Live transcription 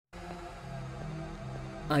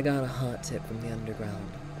I got a hot tip from the underground.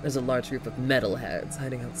 There's a large group of metalheads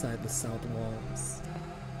hiding outside the south walls.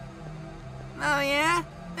 Oh yeah?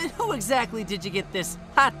 And who exactly did you get this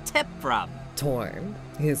hot tip from? Torn.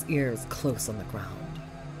 His ear is close on the ground.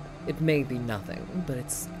 It may be nothing, but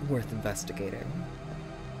it's worth investigating.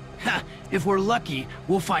 Ha! If we're lucky,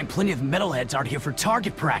 we'll find plenty of metalheads out here for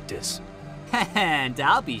target practice. And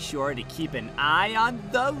I'll be sure to keep an eye on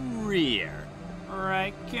the rear.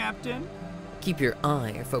 Right, Captain? Keep your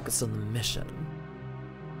eye focused on the mission.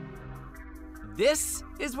 This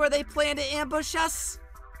is where they plan to ambush us?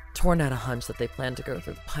 Torn had a hunch that they plan to go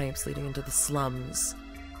through the pipes leading into the slums.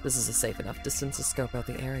 This is a safe enough distance to scope out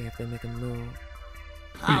the area if they make a move.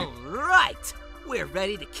 All right! We're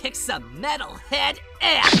ready to kick some metalhead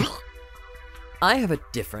ass! I have a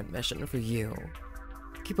different mission for you.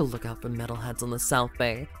 Keep a lookout for metalheads on the South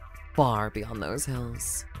Bay, far beyond those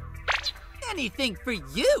hills. Anything for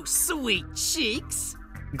you, sweet cheeks!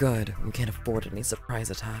 Good, we can't afford any surprise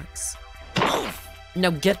attacks. Now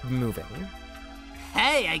get moving.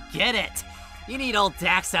 Hey, I get it. You need old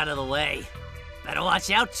Dax out of the way. Better watch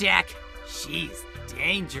out, Jak. She's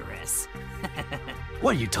dangerous.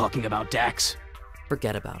 What are you talking about, Dax?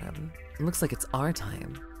 Forget about him. It looks like it's our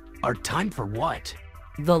time. Our time for what?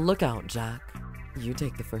 The lookout, Jak. You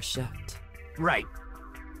take the first shift. Right.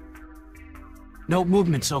 No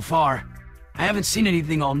movement so far. I haven't seen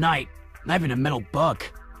anything all night, not even a metal bug.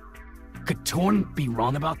 Could Torn be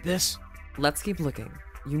wrong about this? Let's keep looking.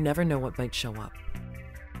 You never know what might show up.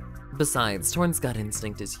 Besides, Torn's gut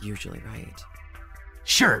instinct is usually right.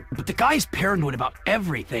 Sure, but the guy's paranoid about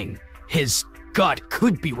everything. His gut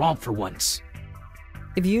could be wrong for once.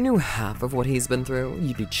 If you knew half of what he's been through,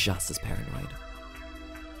 you'd be just as paranoid.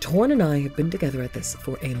 Torn and I have been together at this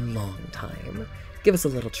for a long time. Give us a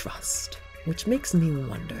little trust, which makes me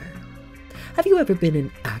wonder. Have you ever been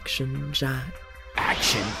in action, Jak?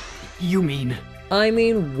 Action? You mean? I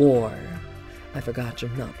mean war. I forgot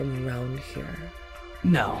you're not from around here.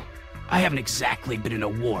 No, I haven't exactly been in a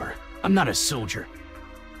war. I'm not a soldier.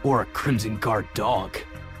 Or a Crimson Guard dog.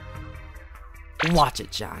 Watch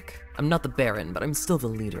it, Jak. I'm not the Baron, but I'm still the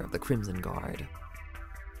leader of the Crimson Guard.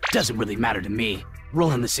 Doesn't really matter to me. We're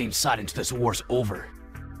all on the same side until this war's over.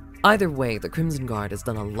 Either way, the Crimson Guard has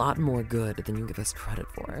done a lot more good than you give us credit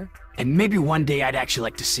for. And maybe one day I'd actually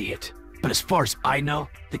like to see it. But as far as I know,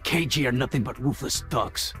 the KG are nothing but ruthless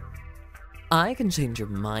thugs. I can change your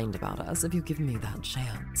mind about us if you give me that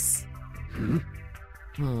chance.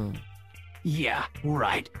 Yeah,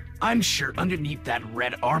 right. I'm sure underneath that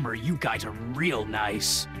red armor, you guys are real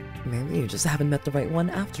nice. Maybe you just haven't met the right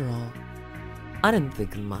one after all. I didn't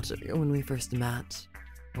think much of you when we first met,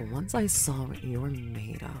 but once I saw what you were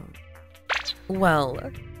made of, well,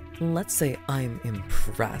 let's say I'm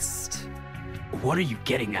impressed. What are you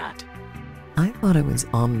getting at? I thought it was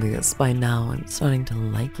obvious by now I'm starting to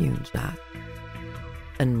like you, Jak.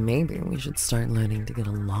 And maybe we should start learning to get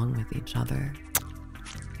along with each other.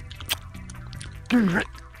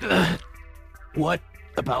 What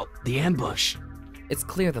about the ambush? It's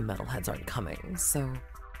clear the metalheads aren't coming, so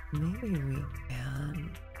maybe we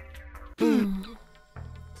can...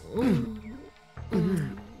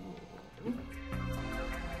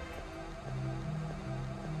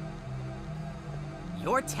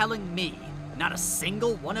 You're telling me not a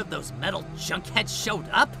single one of those metal junkheads showed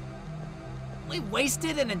up? We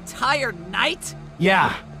wasted an entire night?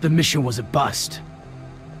 Yeah, the mission was a bust.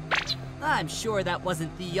 I'm sure that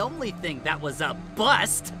wasn't the only thing that was a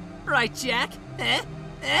bust. Right, Jak? Eh?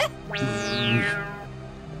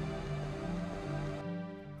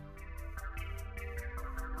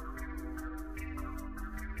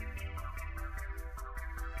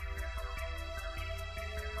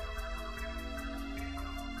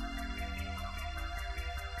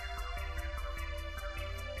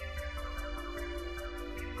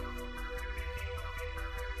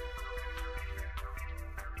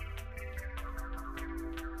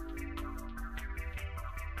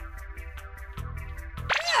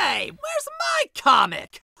 Hey, where's my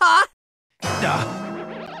comic? Huh?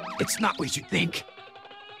 It's not what you think.